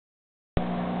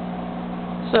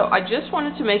So I just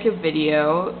wanted to make a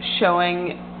video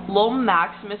showing little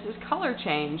Maximus's color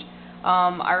change.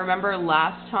 I remember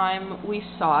last time we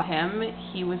saw him,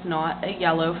 he was not a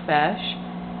yellow fish.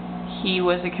 He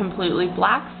was a completely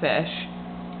black fish.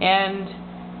 And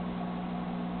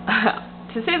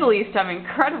to say the least, I'm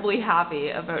incredibly happy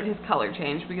about his color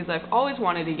change because I've always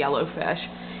wanted a yellow fish.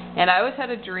 And I always had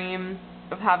a dream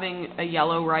of having a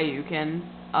yellow Ryukin,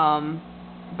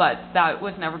 but that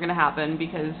was never going to happen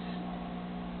because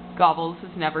Gobbles is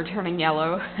never turning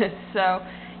yellow. So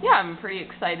yeah, I'm pretty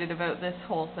excited about this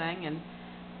whole thing. And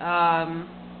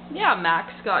yeah,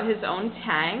 Max got his own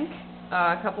tank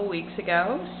a couple weeks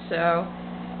ago, so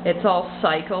it's all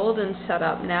cycled and set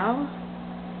up now.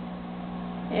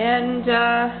 And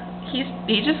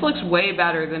he just looks way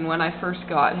better than when I first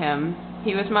got him.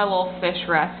 He was my little fish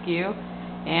rescue,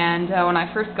 and when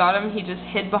I first got him, he just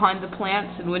hid behind the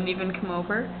plants and wouldn't even come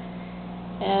over.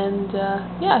 And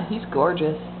yeah, he's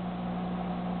gorgeous.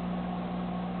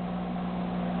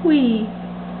 Whee!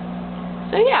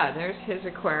 So yeah, there's his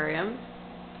aquarium.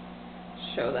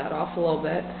 Show that off a little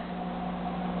bit.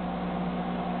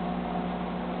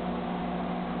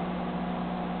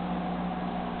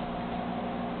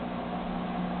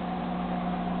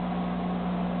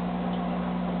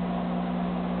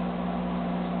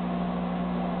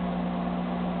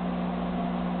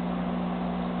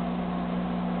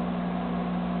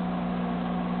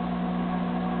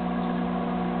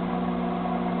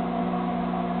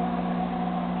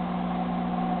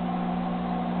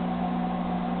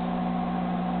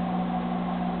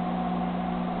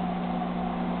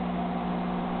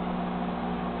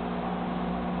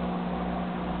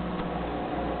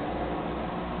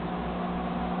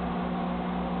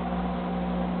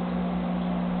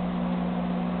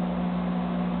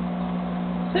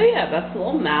 So yeah, that's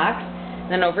little Max.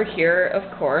 Then over here,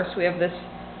 of course, we have this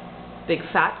big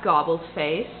fat Gobbles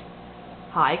face.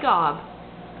 Hi, Gob.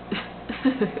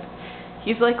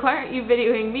 He's like, why aren't you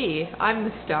videoing me? I'm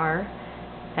the star.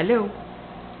 Hello.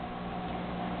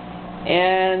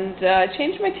 And I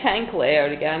changed my tank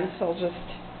layout again, so I'll just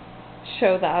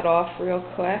show that off real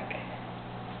quick.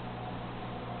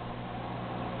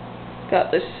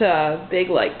 Got this big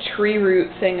like tree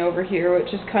root thing over here,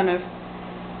 which is kind of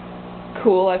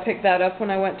cool. I picked that up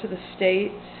when I went to the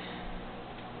States.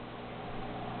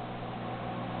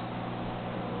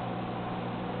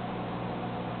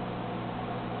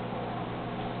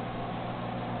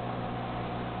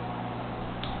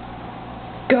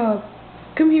 Gob,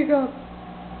 come here, Gob.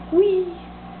 Wee.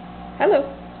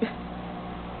 Hello.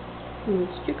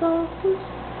 Mr. Gobbles.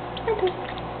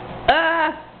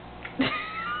 Ah!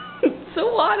 It's the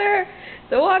water.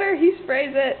 The water. He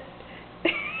sprays it.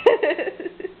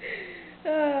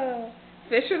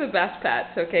 Fish are the best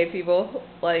pets, okay, people?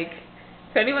 Like,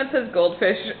 if anyone says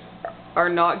goldfish are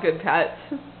not good pets,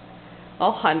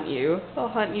 I'll hunt you. I'll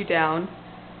hunt you down.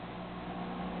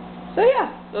 So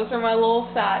yeah, those are my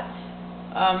little fats.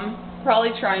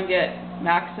 Probably try and get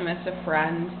Maximus a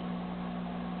friend.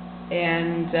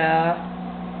 And,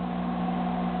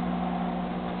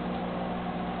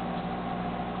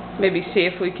 maybe see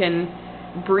if we can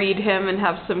breed him and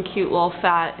have some cute little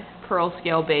fat pearl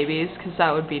scale babies, because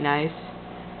that would be nice.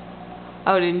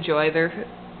 I would enjoy their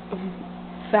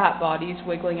fat bodies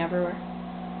wiggling everywhere.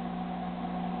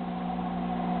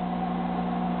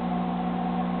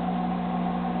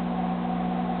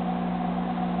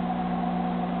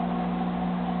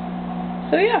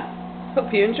 So yeah,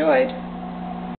 hope you enjoyed.